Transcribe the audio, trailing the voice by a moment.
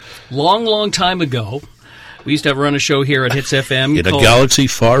long time ago, we used to run a show here at Hits FM. In a galaxy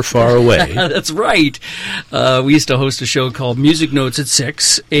far, far away. That's right. We used to host a show called Music Notes at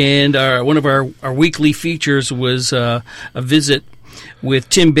 6, and one of our weekly features was a visit with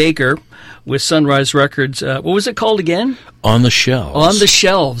Tim Baker with Sunrise Records. What was it called again? On the Shelves. On the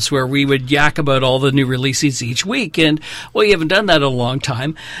Shelves, where we would yak about all the new releases each week. And, well, you haven't done that in a long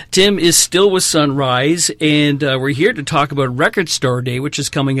time. Tim is still with Sunrise, and we're here to talk about Record Store Day, which is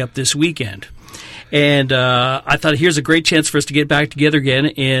coming up this weekend. And I thought here's a great chance for us to get back together again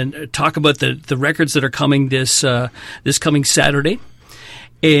and talk about the records that are coming this coming Saturday.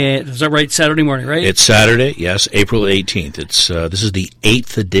 And is that right? Saturday morning, right? It's Saturday, yes, April 18th. It's this is the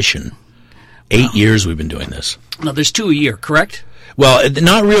 8th edition. 8 years we've been doing this. Now, there's 2 a year, correct? Well,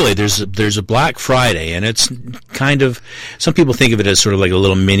 not really. There's a Black Friday, and it's kind of, some people think of it as sort of like a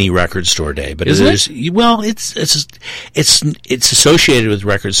little mini record store day, but well, it's associated with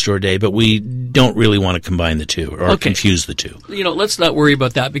Record Store Day, but we don't really want to combine the two or confuse the two. Let's not worry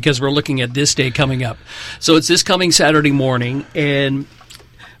about that because we're looking at this day coming up. So it's this coming Saturday morning, and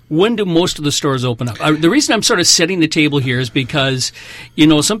when do most of the stores open up? The reason I'm sort of setting the table here is because,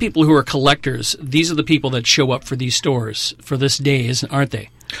 some people who are collectors, these are the people that show up for these stores for this day, aren't they?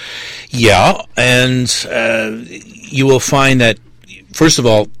 Yeah, and you will find that, first of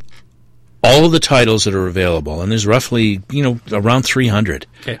all of the titles that are available, and there's roughly, around 300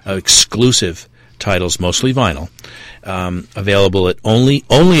 exclusive titles, mostly vinyl, available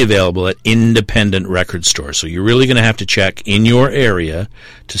only available at independent record stores. So you're really going to have to check in your area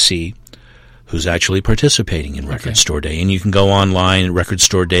to see who's actually participating in Record Store Day. And you can go online at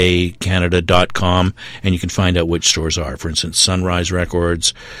recordstoredaycanada.com and you can find out which stores are. For instance, Sunrise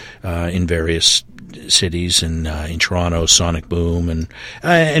Records in various cities, and in Toronto, Sonic Boom, and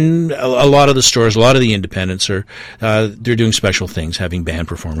a lot of the stores, a lot of the independents are they're doing special things, having band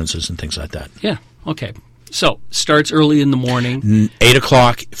performances and things like that. Yeah. Okay. So starts early in the morning. 8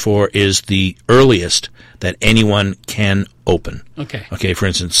 o'clock is the earliest that anyone can open. Okay. Okay. For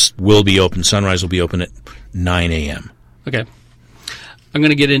instance, Sunrise will be open at 9 a.m. Okay. I'm going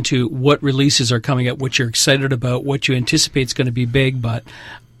to get into what releases are coming up, what you're excited about, what you anticipate is going to be big, but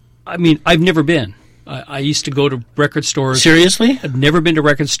I mean, I've never been. I used to go to record stores. Seriously? I've never been to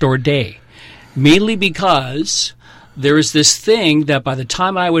Record Store Day, mainly because there is this thing that by the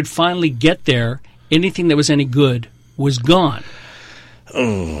time I would finally get there, anything that was any good was gone.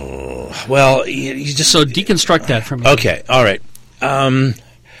 Oh, well, you just... So deconstruct that for me. Okay, all right.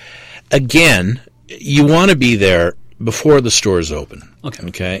 Again, you want to be there before the stores open.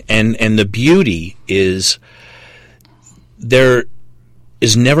 Okay? And the beauty is there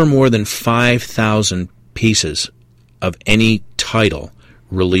is never more than 5,000 pieces of any title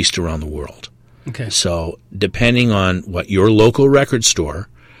released around the world. Okay. So depending on what your local record store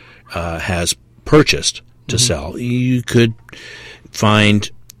has purchased to sell, you could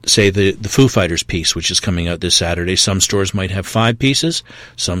find, say, the Foo Fighters piece, which is coming out this Saturday. Some stores might have 5 pieces.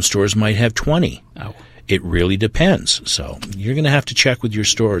 Some stores might have 20. Oh. It really depends. So you're going to have to check with your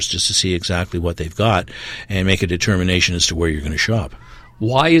stores just to see exactly what they've got and make a determination as to where you're going to shop.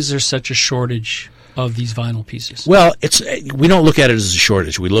 Why is there such a shortage of these vinyl pieces? Well, we don't look at it as a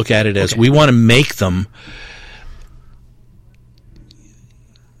shortage. We look at it as we want to make them.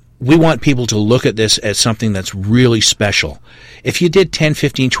 We want people to look at this as something that's really special. If you did 10,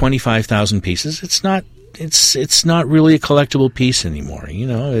 15, 25,000 pieces, it's not really a collectible piece anymore.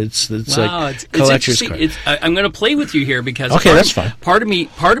 It's like collector's card. I'm going to play with you here because that's fine. Part of me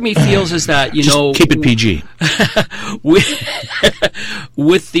feels is that just keep it PG.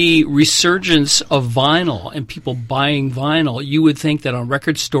 with the resurgence of vinyl and people buying vinyl, you would think that on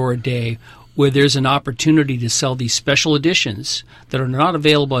Record Store Day, where there's an opportunity to sell these special editions that are not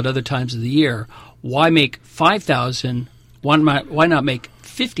available at other times of the year, why make 5,000? Why not make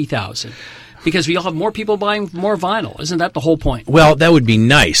 50,000? Because we all have more people buying more vinyl. Isn't that the whole point? Well, that would be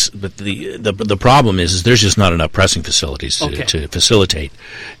nice, but the problem is there's just not enough pressing facilities to facilitate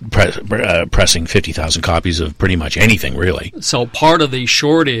pressing 50,000 copies of pretty much anything, really. So part of the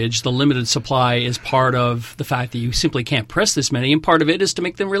shortage, the limited supply, is part of the fact that you simply can't press this many, and part of it is to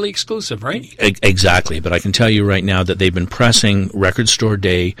make them really exclusive, right? Exactly, but I can tell you right now that they've been pressing Record Store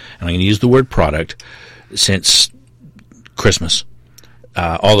Day, and I'm going to use the word product, since Christmas.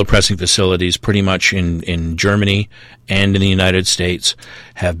 All the pressing facilities pretty much in Germany and in the United States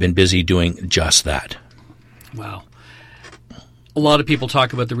have been busy doing just that. Wow. A lot of people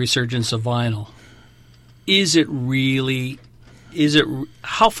talk about the resurgence of vinyl.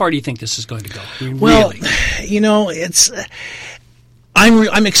 How far do you think this is going to go? I mean, well, really?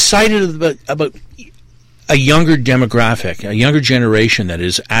 I'm excited about a younger demographic, a younger generation that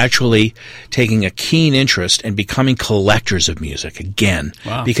is actually taking a keen interest and becoming collectors of music again.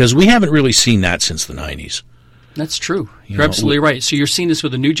 Wow. Because we haven't really seen that since the 90s. That's true. You're absolutely right. So you're seeing this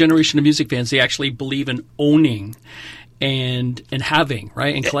with a new generation of music fans. They actually believe in owning and having,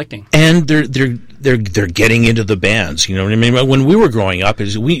 right, and collecting. And they're getting into the bands. You know what I mean? When we were growing up,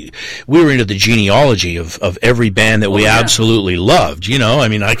 we were into the genealogy of every band that we absolutely loved. You know, I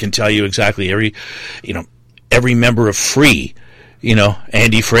mean, I can tell you exactly every member of Free. You know,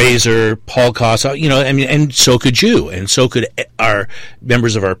 Andy Fraser, Paul Koss, you know, I mean, and so could you, and so could our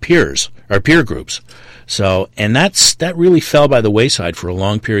members of our peer groups. So, and that really fell by the wayside for a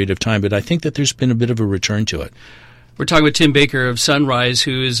long period of time, but I think that there's been a bit of a return to it. We're talking with Tim Baker of Sunrise,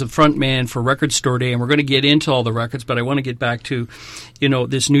 who is a front man for Record Store Day, and we're going to get into all the records, but I want to get back to,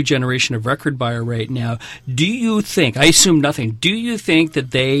 this new generation of record buyer right now. Do you think, I assume nothing, do you think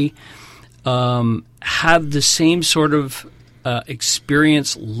that they have the same sort of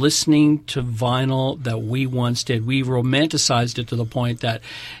experience listening to vinyl that we once did? We romanticized it to the point that,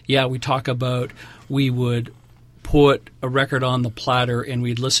 we talk about we would put a record on the platter and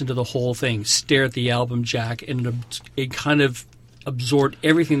we'd listen to the whole thing, stare at the album jack, and it kind of absorbed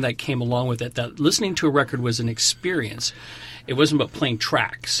everything that came along with it. That listening to a record was an experience. It wasn't about playing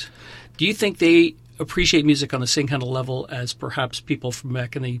tracks. Do you think they appreciate music on the same kind of level as perhaps people from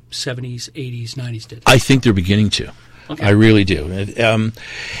back in the 70s, 80s, 90s did? I think they're beginning to. Okay. I really do.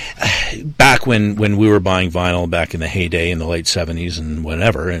 Back when we were buying vinyl back in the heyday in the late 70s and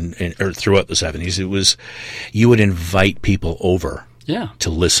whatever, or throughout the 70s, it was you would invite people over to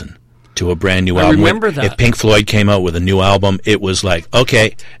listen to a brand new album. I remember that. If Pink Floyd came out with a new album, it was like,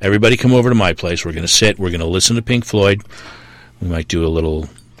 okay, everybody come over to my place. We're going to sit. We're going to listen to Pink Floyd. We might do a little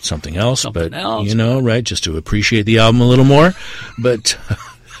something else, right, just to appreciate the album a little more. But...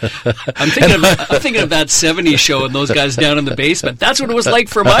 I'm thinking of that 70s show and those guys down in the basement. That's what it was like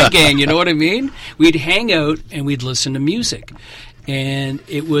for my gang, you know what I mean? We'd hang out and we'd listen to music. And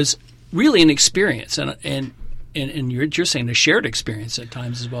it was really an experience. And you're saying a shared experience at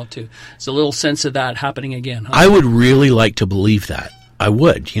times as well, too. It's a little sense of that happening again. Huh? I would really like to believe that. I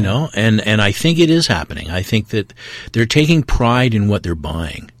would, and I think it is happening. I think that they're taking pride in what they're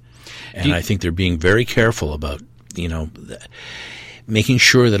buying. And I think they're being very careful about, making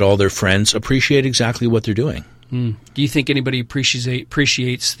sure that all their friends appreciate exactly what they're doing. Do you think anybody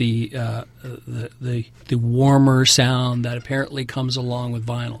appreciates the warmer sound that apparently comes along with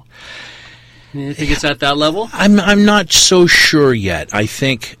vinyl? You think it's at that level? I'm not so sure yet. I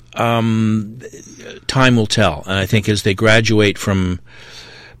think time will tell, and I think as they graduate from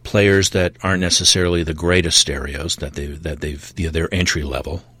players that aren't necessarily the greatest stereos, they're entry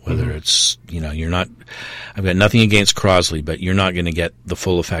level. Whether it's, I've got nothing against Crosley, but you're not going to get the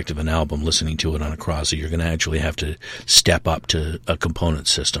full effect of an album listening to it on a Crosley. You're going to actually have to step up to a component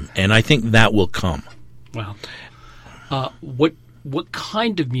system. And I think that will come. Wow. What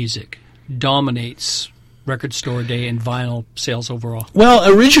kind of music dominates Record Store Day and vinyl sales overall?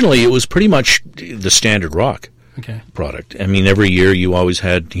 Well, originally it was pretty much the standard rock. Okay. Product. I mean, every year you always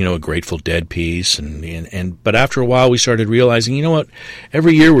had, a Grateful Dead piece, but after a while we started realizing, what?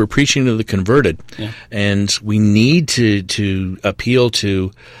 Every year we're preaching to the converted, and we need to appeal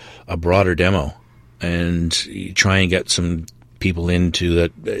to a broader demo and try and get some people into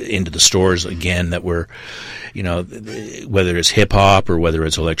the stores again that were, whether it's hip hop or whether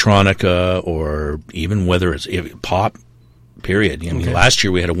it's electronica or even whether it's pop. Period. Last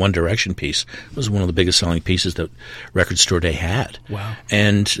year we had a One Direction piece. It was one of the biggest selling pieces that Record Store Day had. Wow.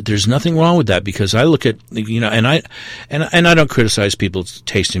 And there's nothing wrong with that because I look at, and I don't criticize people's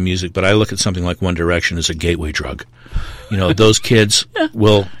taste in music, but I look at something like One Direction as a gateway drug. Those kids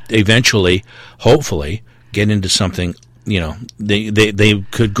will eventually, hopefully, get into something. They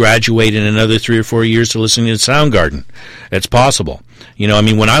could graduate in another 3 or 4 years to listening to Soundgarden. It's possible.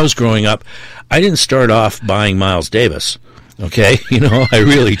 When I was growing up, I didn't start off buying Miles Davis. Okay, I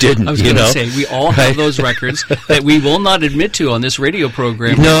really didn't. I was going to say, we all have those records that we will not admit to on this radio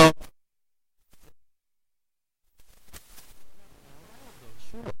program. No.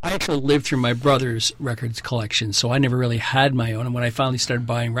 I actually lived through my brother's records collection, so I never really had my own. And when I finally started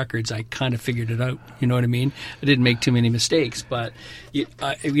buying records, I kind of figured it out. You know what I mean? I didn't make too many mistakes, but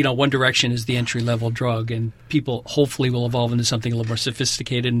One Direction is the entry-level drug, and people hopefully will evolve into something a little more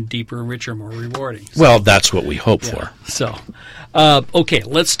sophisticated and deeper, richer, more rewarding. So, well, that's what we hope for. So, okay,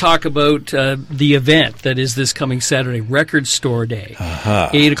 let's talk about the event that is this coming Saturday, Record Store Day.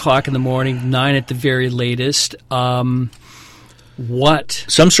 8 o'clock in the morning, 9 at the very latest. what?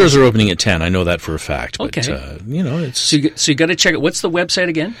 Some stores are opening at 10. I know that for a fact. But, Okay. it's... So you got to check it. What's the website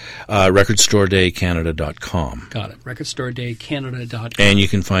again? recordstoredaycanada.com. Got it. recordstoredaycanada.com. And you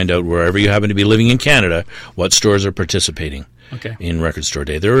can find out wherever you happen to be living in Canada what stores are participating in Record Store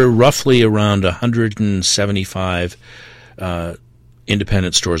Day. There are roughly around 175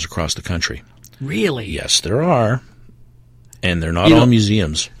 independent stores across the country. Really? Yes, there are. And they're not all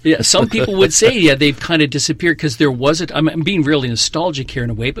museums. Yeah, some people would say, they've kind of disappeared because there wasn't. I'm being really nostalgic here in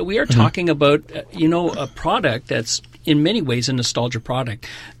a way, but we are talking about, a product that's in many ways a nostalgia product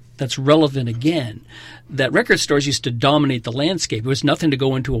that's relevant again. That record stores used to dominate the landscape. It was nothing to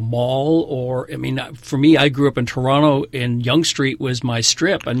go into a mall for me, I grew up in Toronto, and Yonge Street was my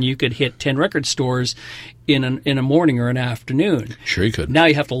strip, and you could hit 10 record stores in a morning or an afternoon. Sure you could. Now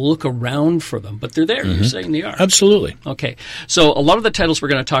you have to look around for them, but they're there. You're saying they are. Absolutely. Okay. So a lot of the titles we're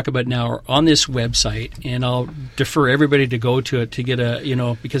going to talk about now are on this website, and I'll defer everybody to go to it to get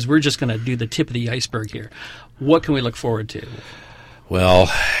because we're just going to do the tip of the iceberg here. What can we look forward to? Well,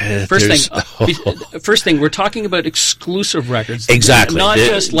 first thing, we're talking about exclusive records. Exactly. Not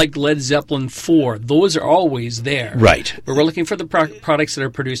just like Led Zeppelin 4. Those are always there. Right. But we're looking for the products that are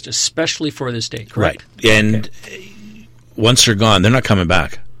produced especially for this day, correct? Right. And once they're gone, they're not coming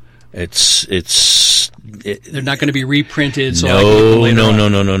back. They're not going to be reprinted. So No.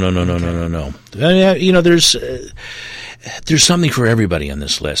 There's something for everybody on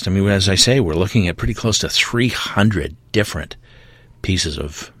this list. I mean, as I say, we're looking at pretty close to 300 different pieces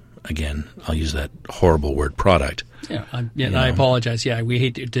of, again, I'll use that horrible word, product. Yeah, I apologize. Yeah, we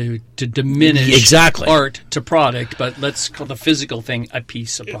hate to diminish art to product, but let's call the physical thing a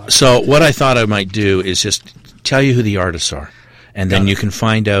piece of product. So what I thought I might do is just tell you who the artists are, and then you can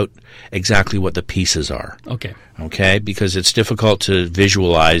find out exactly what the pieces are. Okay, because it's difficult to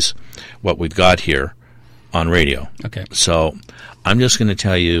visualize what we've got here on radio. Okay. So I'm just going to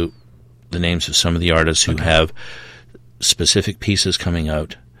tell you the names of some of the artists who have specific pieces coming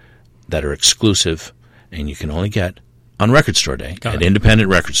out that are exclusive and you can only get on Record Store Day at independent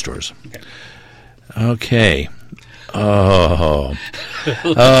record stores. Okay. Oh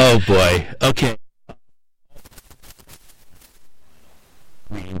boy. Okay.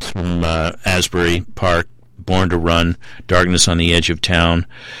 From Asbury Park, Born to Run, Darkness on the Edge of Town.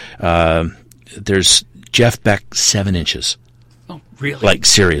 There's Jeff Beck, 7 inches. Oh, really? Like,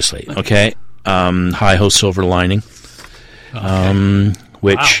 seriously. Okay. Hi-Ho Silver Lining.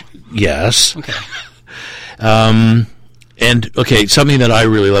 Yes. Okay. And, something that I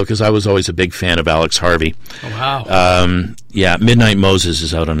really love, because I was always a big fan of Alex Harvey. Oh, wow. Midnight Moses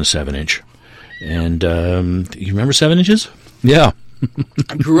is out on a 7-inch. And, you remember 7 inches? Yeah.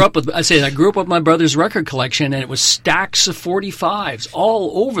 I grew up with my brother's record collection, and it was stacks of 45s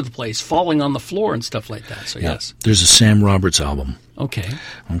all over the place, falling on the floor and stuff like that. So yes, there's a Sam Roberts album. Okay.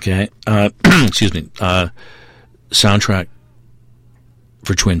 Excuse me. Soundtrack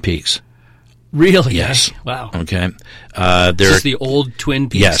for Twin Peaks. Really? Yes. Wow. Okay. This is the old Twin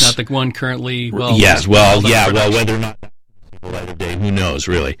Peaks, not the one currently. Well, yes. Well, whether or not the light of day, who knows?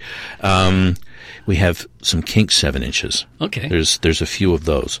 Really. We have some Kinks 7 inches. Okay. There's a few of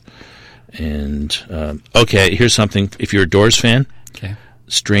those. And, here's something. If you're a Doors fan,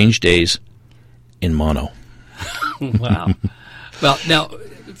 Strange Days in mono. Wow. Well, now,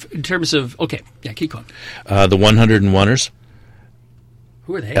 in terms of, keep going. The 101ers.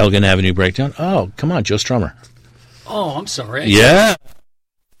 Who are they? Elgin Avenue Breakdown. Oh, come on, Joe Strummer. Oh, I'm sorry. Yeah.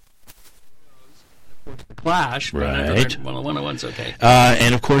 The Clash, right? 101's okay.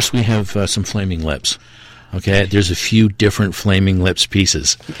 And of course, we have some Flaming Lips. Okay, there's a few different Flaming Lips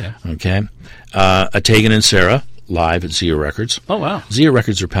pieces. Okay. A Tegan and Sarah live at Zia Records. Oh wow. Zia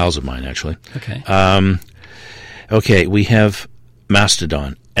Records are pals of mine, actually. Okay. We have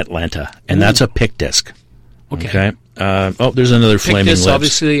Mastodon Atlanta, and that's a pick disc. Okay. There's another Flaming Lips.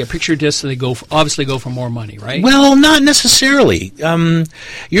 Obviously, a picture disc. They go for more money, right? Well, not necessarily.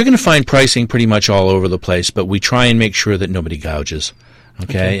 You're going to find pricing pretty much all over the place, but we try and make sure that nobody gouges.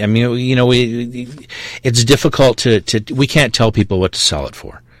 Okay. I mean, it's difficult to. We can't tell people what to sell it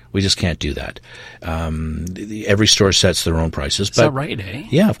for. We just can't do that. Every store sets their own prices. Is that right? Eh?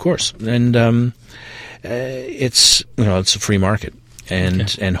 Yeah, of course. And it's a free market,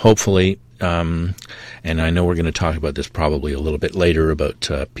 and hopefully. And I know we're going to talk about this probably a little bit later about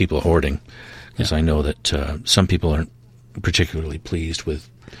people hoarding, because I know that some people aren't particularly pleased with,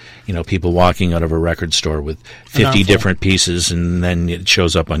 people walking out of a record store with 50 different pieces and then it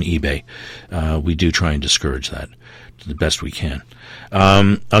shows up on eBay. We do try and discourage that the best we can.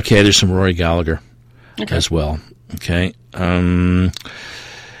 There's some Rory Gallagher as well.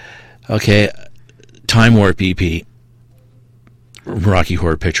 Time Warp EP. Rocky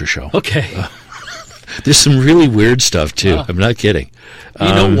Horror Picture Show. Okay. There's some really weird stuff too. I'm not kidding. You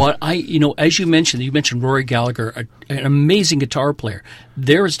know what? As you mentioned Rory Gallagher, an amazing guitar player.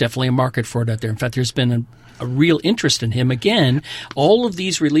 There is definitely a market for it out there. In fact, there's been a real interest in him. Again, all of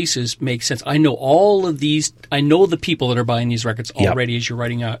these releases make sense. I know all of these. I know the people that are buying these records already. As you're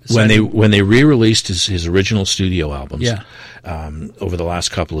writing out when they re-released his original studio albums. Over the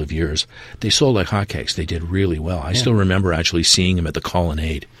last couple of years, they sold like hotcakes. They did really well. I still remember actually seeing him at the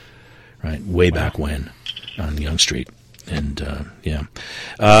Colonnade. Right, way back when, on Yonge Street. And,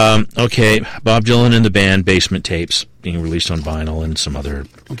 okay, Bob Dylan and the Band, Basement Tapes, being released on vinyl and some other,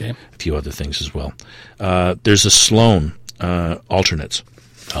 a few other things as well. There's a Sloan, Alternates.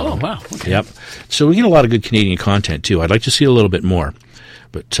 Oh, wow. Okay. Yep. So we get a lot of good Canadian content, too. I'd like to see a little bit more.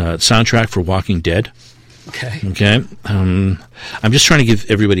 But soundtrack for Walking Dead. Okay. I'm just trying to give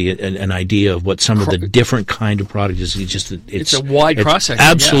everybody an idea of what some of the different kind of product is. It's a wide cross-section.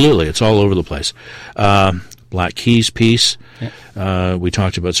 Absolutely. It's all over the place. Black Keys piece. Yeah. We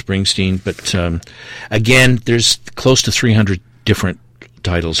talked about Springsteen. But, again, there's close to 300 different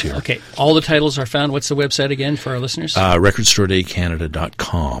titles here. Okay. All the titles are found. What's the website again for our listeners?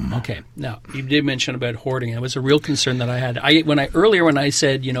 RecordStoreDayCanada.com. Okay. Now, you did mention about hoarding. It was a real concern that I had. When I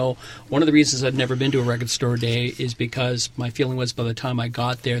said, one of the reasons I've never been to a record store day is because my feeling was by the time I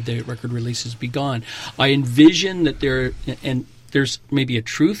got there, the record releases be gone. I envision that there's maybe a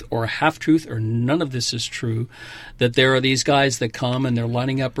truth or a half-truth or none of this is true, that there are these guys that come and they're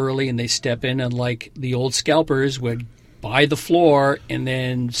lining up early and they step in and like the old scalpers would buy the floor and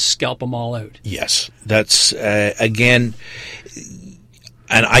then scalp them all out. Yes. That's, again,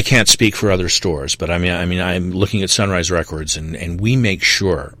 and I can't speak for other stores, but I mean, I'm looking at Sunrise Records and we make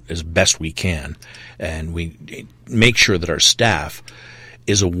sure as best we can, and we make sure that our staff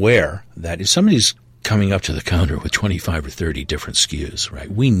is aware that if somebody's coming up to the counter with 25 or 30 different SKUs,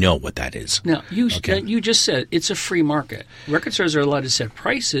 right? We know what that is. Now, you just said it's a free market. Record stores are allowed to set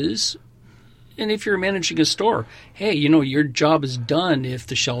prices. And if you're managing a store, hey, your job is done if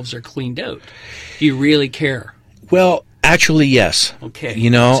the shelves are cleaned out. Do you really care? Well, actually, yes. Okay.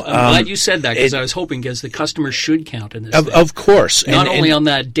 I'm glad you said that because I was hoping because the customers should count in this. Of course. Not only on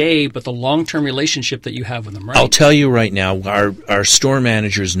that day, but the long-term relationship that you have with them, right? I'll tell you right now, our store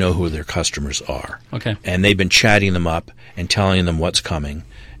managers know who their customers are. Okay. And they've been chatting them up and telling them what's coming.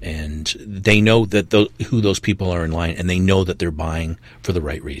 And they know that who those people are in line, and they know that they're buying for the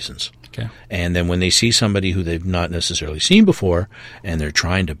right reasons. Okay. And then when they see somebody who they've not necessarily seen before, and they're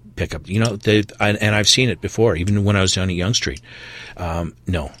trying to pick up, and I've seen it before, even when I was down at Yonge Street.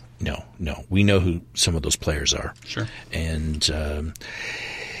 No. We know who some of those players are. Sure. And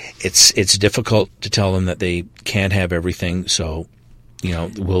it's difficult to tell them that they can't have everything, so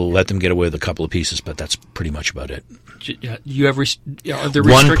we'll let them get away with a couple of pieces, but that's pretty much about it. Are there restrictions?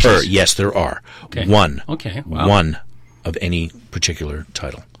 One per, yes, there are. Okay. One. Okay. Wow. One of any particular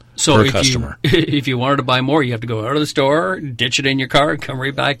title. So per customer. If you wanted to buy more, you have to go out of the store, ditch it in your car, and come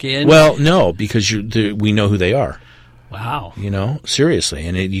right back in. Well, no, because we know who they are. Wow. Seriously.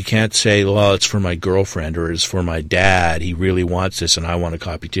 And you can't say, well, it's for my girlfriend or it's for my dad. He really wants this and I want a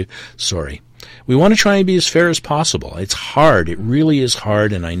copy too. Sorry. We want to try and be as fair as possible. It's hard. It really is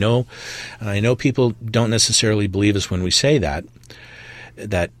hard. And I know people don't necessarily believe us when we say that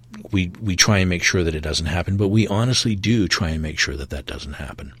we try and make sure that it doesn't happen, but we honestly do try and make sure that doesn't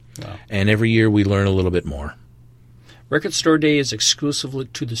happen. Wow. And every year we learn a little bit more. Record Store Day is exclusively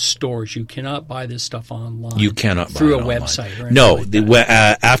to the stores. You cannot buy this stuff online. You cannot buy through it a online. website or anything No, like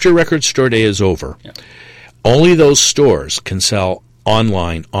that. After Record Store Day is over, only those stores can sell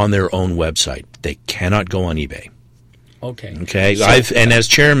online on their own website. They cannot go on eBay. Okay. So, and as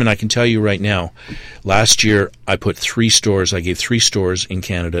chairman, I can tell you right now, last year I gave 3 stores in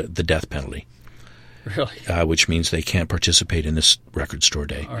Canada the death penalty. Really? Which means they can't participate in this Record Store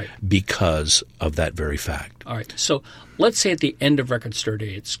Day because of that very fact. All right. So let's say at the end of Record Store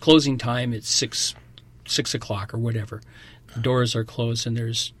Day, it's closing time, it's 6 o'clock or whatever. The doors are closed and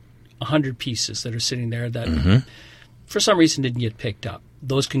there's 100 pieces that are sitting there that for some reason didn't get picked up.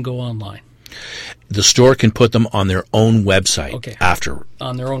 Those can go online. The store can put them on their own website after.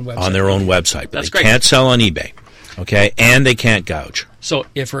 On their own website. On their own website. But That's they great. Can't sell on eBay. Okay? And they can't gouge. So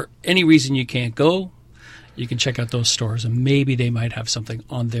if for any reason you can't go, you can check out those stores and maybe they might have something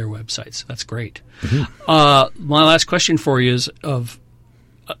on their websites. That's great. My last question for you is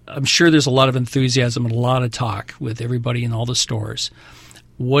I'm sure there's a lot of enthusiasm and a lot of talk with everybody in all the stores.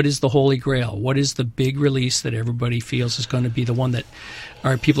 What is the Holy Grail? What is the big release that everybody feels is going to be the one that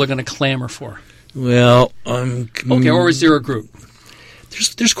people are going to clamor for? Well, or is there a group?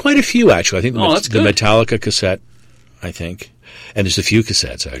 There's quite a few, actually. I think that's the good. Metallica cassette, I think. And there's a few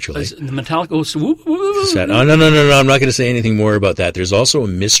cassettes, actually. The Metallica. Cassette. Oh, no. I'm not going to say anything more about that. There's also a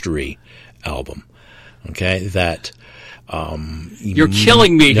mystery album, okay, that... You're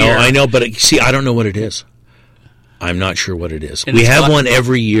killing me here. No, I know, but see, I don't know what it is. I'm not sure what it is. And we have one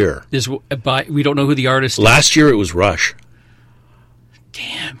every year. We don't know who the artist is. Last year it was Rush.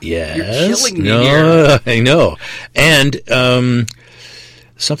 Damn. Yes. You're killing me here. I know. And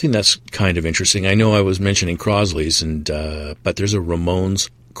something that's kind of interesting. I know I was mentioning Crosley's, but there's a Ramones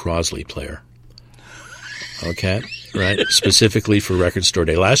Crosley player. Okay, right? Specifically for Record Store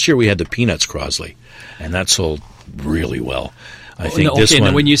Day. Last year we had the Peanuts Crosley, and that sold really well. I think this one.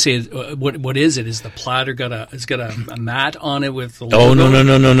 Now when you say what is it? Is the platter got a mat on it with the logo? Oh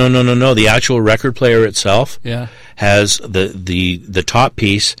no! The actual record player itself has the top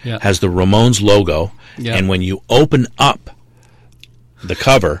piece has the Ramones logo, and when you open up the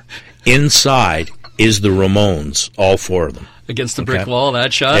cover, inside is the Ramones, all four of them. Against the brick wall,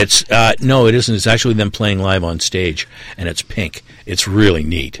 that shot? It's no, it isn't. It's actually them playing live on stage, and it's pink. It's really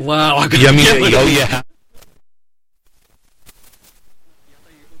neat. Wow! Yeah.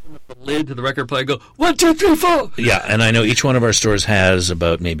 Lid to the record player, go 1, 2, 3, 4. Yeah, and I know each one of our stores has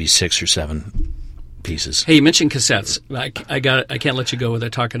about maybe 6 or 7 pieces. Hey, you mentioned cassettes. I can't let you go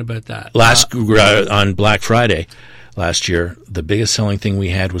without talking about that. On Black Friday last year, the biggest selling thing we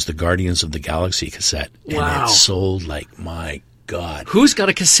had was the Guardians of the Galaxy cassette, and it sold like my God. Who's got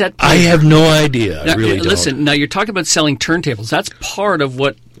a cassette player? I have no idea. Now, I really don't. Listen, now you're talking about selling turntables. That's part of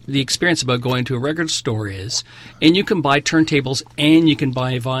what the experience about going to a record store is, and you can buy turntables and you can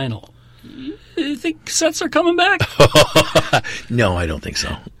buy vinyl. You think cassettes are coming back? No, I don't think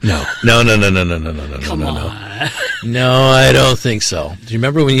so. No. Come on. No, I don't think so. Do you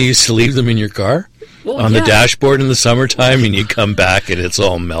remember when you used to leave them in your car? On the dashboard in the summertime, and you come back and it's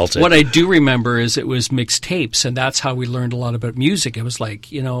all melted. What I do remember is it was mixed tapes, and that's how we learned a lot about music. It was like,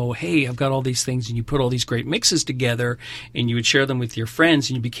 hey, I've got all these things, and you put all these great mixes together, and you would share them with your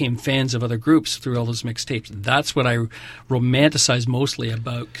friends, and you became fans of other groups through all those mixed tapes. That's what I romanticize mostly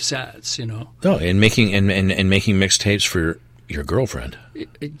about cassettes, Oh, and making mixed tapes for your girlfriend.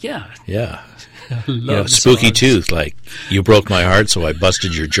 Yeah. Spooky songs. Tooth, like, you broke my heart, so I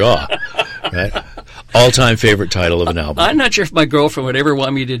busted your jaw. Right? All-time favorite title of an album. I'm not sure if my girlfriend would ever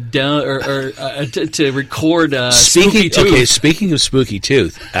want me to to record Spooky Tooth. Okay, speaking of Spooky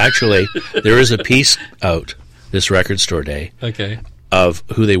Tooth, actually, there is a piece out this Record Store Day of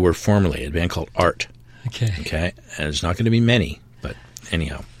who they were formerly, a band called Art. Okay, and it's not going to be many, but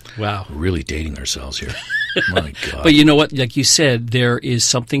anyhow. Wow. We're really dating ourselves here. My God. But you know what? Like you said, there is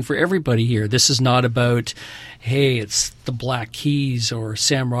something for everybody here. This is not about, hey, it's the Black Keys or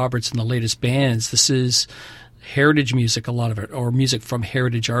Sam Roberts and the latest bands. This is heritage music, a lot of it, or music from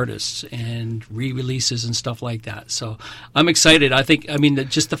heritage artists and re-releases and stuff like that. So I'm excited.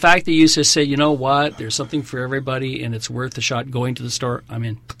 Just the fact that you just say, you know what, there's something for everybody and it's worth a shot going to the store, I'm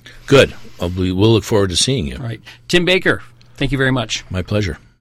in. Good. We'll look forward to seeing you. All right. Tim Baker, thank you very much. My pleasure.